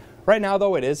work week. Right now,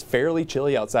 though, it is fairly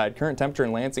chilly outside. Current temperature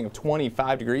in Lansing of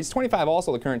 25 degrees. 25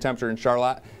 also the current temperature in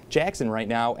Charlotte. Jackson right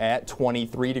now at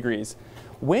 23 degrees.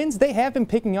 Winds, they have been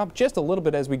picking up just a little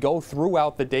bit as we go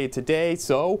throughout the day today.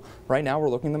 So right now we're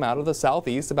looking them out of the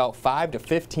southeast, about 5 to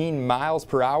 15 miles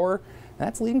per hour.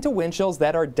 That's leading to wind chills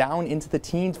that are down into the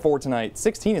teens for tonight.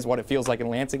 16 is what it feels like in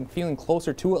Lansing, feeling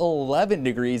closer to 11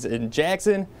 degrees in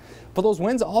Jackson. But those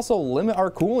winds also limit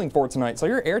our cooling for tonight, so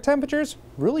your air temperatures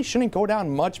really shouldn't go down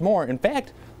much more. In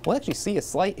fact, we'll actually see a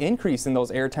slight increase in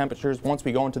those air temperatures once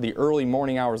we go into the early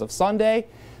morning hours of Sunday.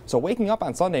 So waking up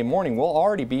on Sunday morning, we'll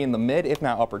already be in the mid, if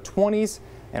not upper 20s,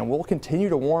 and we'll continue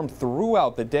to warm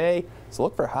throughout the day. So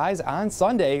look for highs on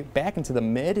Sunday back into the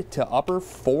mid to upper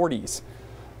 40s.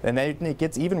 And then it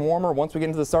gets even warmer once we get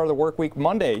into the start of the work week.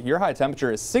 Monday, your high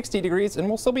temperature is 60 degrees, and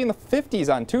we'll still be in the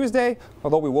 50s on Tuesday,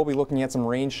 although we will be looking at some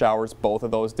rain showers both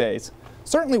of those days.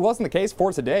 Certainly wasn't the case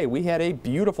for today. We had a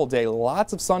beautiful day,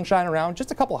 lots of sunshine around, just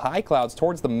a couple high clouds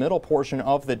towards the middle portion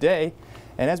of the day.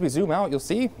 And as we zoom out, you'll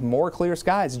see more clear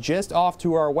skies just off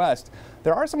to our west.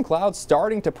 There are some clouds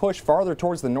starting to push farther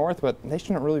towards the north, but they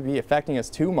shouldn't really be affecting us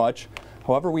too much.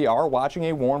 However, we are watching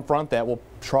a warm front that will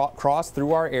cross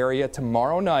through our area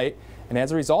tomorrow night. And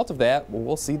as a result of that,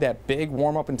 we'll see that big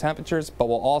warm up in temperatures, but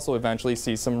we'll also eventually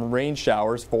see some rain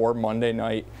showers for Monday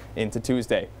night into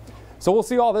Tuesday. So we'll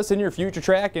see all this in your future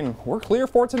track, and we're clear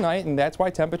for tonight, and that's why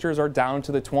temperatures are down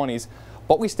to the 20s.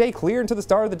 But we stay clear into the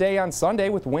start of the day on Sunday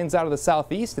with winds out of the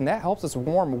southeast, and that helps us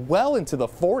warm well into the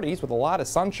 40s with a lot of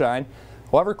sunshine.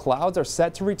 However, clouds are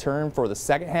set to return for the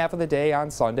second half of the day on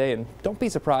Sunday, and don't be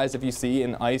surprised if you see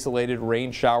an isolated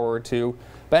rain shower or two.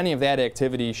 But any of that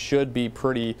activity should be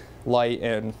pretty light,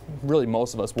 and really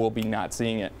most of us will be not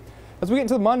seeing it. As we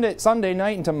get into Sunday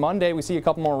night into Monday, we see a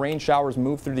couple more rain showers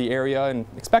move through the area and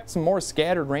expect some more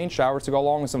scattered rain showers to go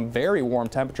along with some very warm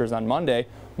temperatures on Monday.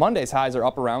 Monday's highs are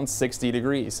up around 60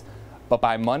 degrees. But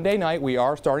by Monday night, we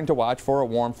are starting to watch for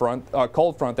a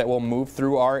cold front that will move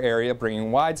through our area,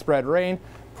 bringing widespread rain,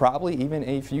 probably even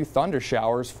a few thunder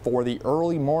showers for the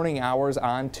early morning hours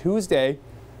on Tuesday.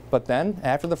 But then,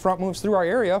 after the front moves through our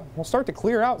area, we'll start to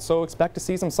clear out, so expect to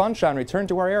see some sunshine return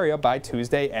to our area by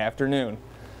Tuesday afternoon.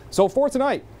 So for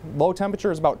tonight, low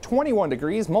temperature is about 21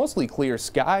 degrees, mostly clear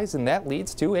skies, and that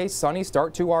leads to a sunny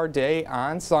start to our day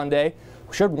on Sunday.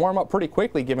 We should warm up pretty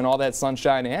quickly given all that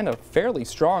sunshine and a fairly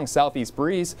strong southeast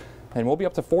breeze, and we'll be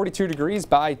up to 42 degrees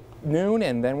by noon,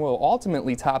 and then we'll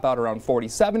ultimately top out around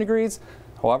 47 degrees.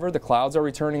 However, the clouds are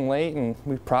returning late, and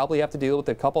we probably have to deal with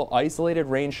a couple isolated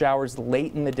rain showers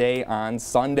late in the day on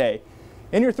Sunday.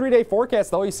 In your 3-day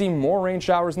forecast, though, you see more rain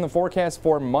showers in the forecast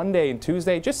for Monday and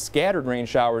Tuesday, just scattered rain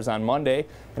showers on Monday.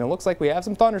 And it looks like we have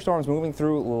some thunderstorms moving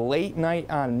through late night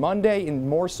on Monday and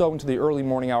more so into the early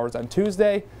morning hours on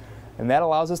Tuesday. And that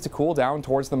allows us to cool down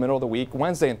towards the middle of the week.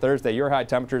 Wednesday and Thursday, your high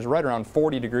temperatures right around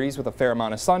 40 degrees with a fair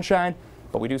amount of sunshine.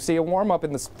 But we do see a warm up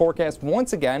in this forecast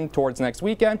once again towards next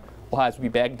weekend. We'll have to be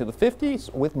back into the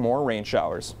 50s with more rain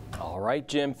showers. All right,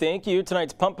 Jim, thank you.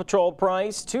 Tonight's Pump Patrol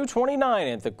price,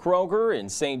 $2.29 at the Kroger in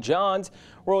St. John's.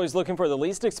 We're always looking for the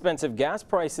least expensive gas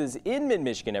prices in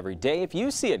mid-Michigan every day. If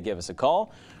you see it, give us a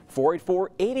call,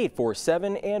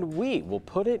 484-8847, and we will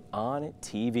put it on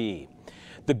TV.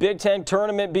 The Big Ten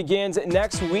tournament begins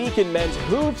next week in men's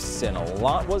hoops, and a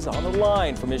lot was on the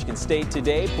line for Michigan State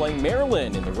today, playing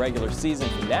Maryland in the regular season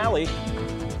finale.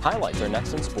 Highlights are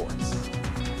next in sports.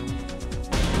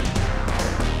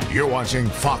 You're watching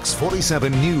Fox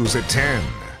 47 News at 10.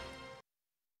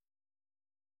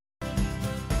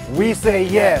 We say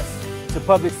yes to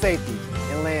public safety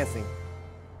in Lansing.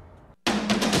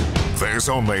 There's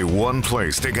only one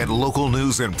place to get local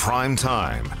news in prime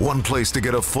time. One place to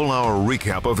get a full-hour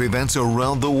recap of events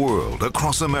around the world,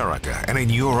 across America, and in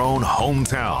your own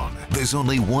hometown. There's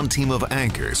only one team of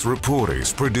anchors,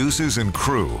 reporters, producers, and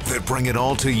crew that bring it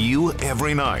all to you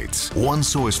every night. One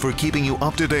source for keeping you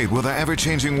up to date with the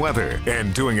ever-changing weather,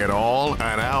 and doing it all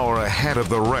an hour ahead of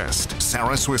the rest. Sarah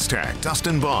Swistak,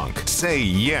 Dustin Bonk. Say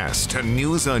yes to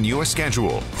news on your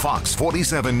schedule. Fox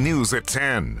 47 News at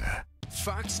 10.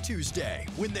 Fox Tuesday,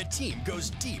 when the team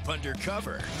goes deep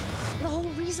undercover. The whole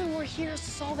reason we're here is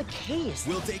to solve a case.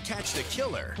 Will they catch the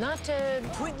killer? Not to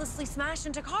pointlessly smash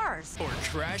into cars. Or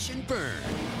crash and burn?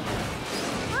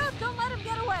 Ruth, don't let him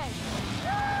get away.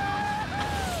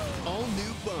 All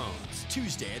new Bones,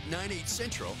 Tuesday at 9/8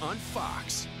 Central on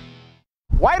Fox.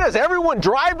 Why does everyone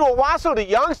drive to Owasso to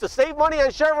Young's to save money on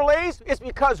Chevrolets? It's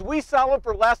because we sell them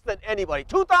for less than anybody.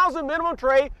 $2,000 minimum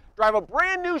trade. Drive a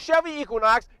brand new Chevy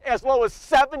Equinox as low as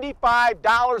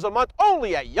 $75 a month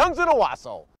only at Young's in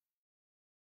Owasso.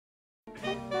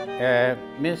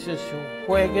 Mrs.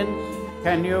 Wiggins,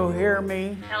 can you hear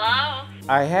me? Hello?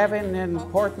 I have an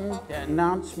important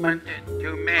announcement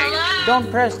to make. Hello? Don't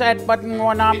press that button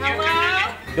when I'm...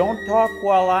 Hello? Don't talk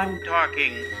while I'm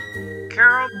talking.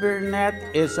 Carol Burnett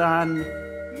is on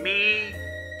Me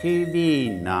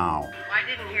TV now. I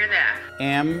didn't hear that.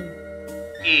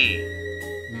 M-E.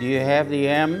 Do you have the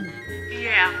M?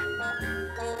 Yeah.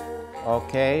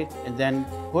 Okay, and then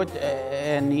put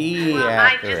an E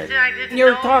after it. I didn't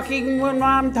You're know. talking when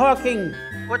I'm talking.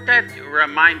 Put that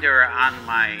reminder on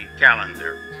my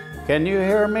calendar. Can you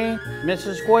hear me,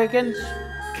 Mrs. Wiggins?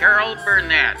 Carol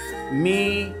Burnett,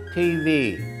 Me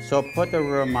TV. So put a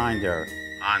reminder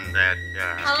on that.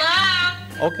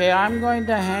 Hello? Okay, I'm going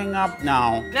to hang up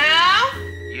now. Now?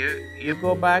 You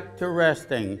go back to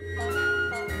resting.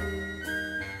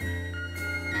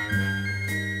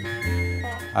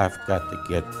 I've got to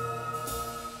get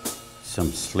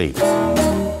some sleep.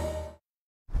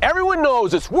 Everyone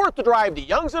knows it's worth the drive to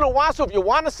Young's in Owasso if you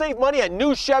want to save money on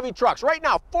new Chevy trucks. Right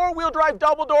now, four-wheel drive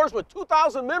double doors with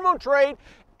 $2,000 minimum trade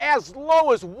as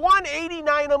low as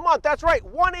 $189 a month. That's right,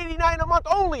 $189 a month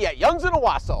only at Young's in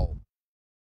Owasso.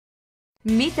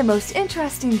 Meet the most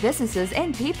interesting businesses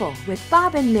and people with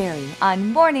Bob and Mary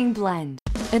on Morning Blend.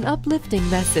 An uplifting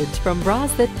message from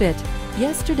Bras That Fit.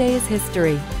 Yesterday is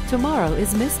history. Tomorrow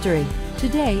is mystery.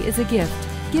 Today is a gift.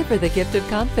 Give her the gift of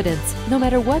confidence, no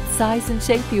matter what size and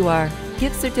shape you are.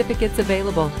 Gift certificates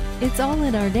available. It's all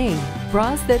in our name.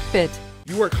 Bras That Fit.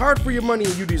 You work hard for your money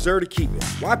and you deserve to keep it.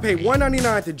 Why pay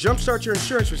 $199 to jumpstart your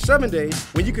insurance for 7 days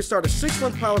when you can start a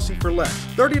 6-month policy for less?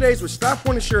 30 days with Stop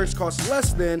Point Insurance costs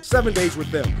less than 7 days with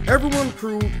them. Everyone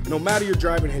approved, no matter your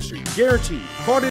driving history. Guaranteed. Call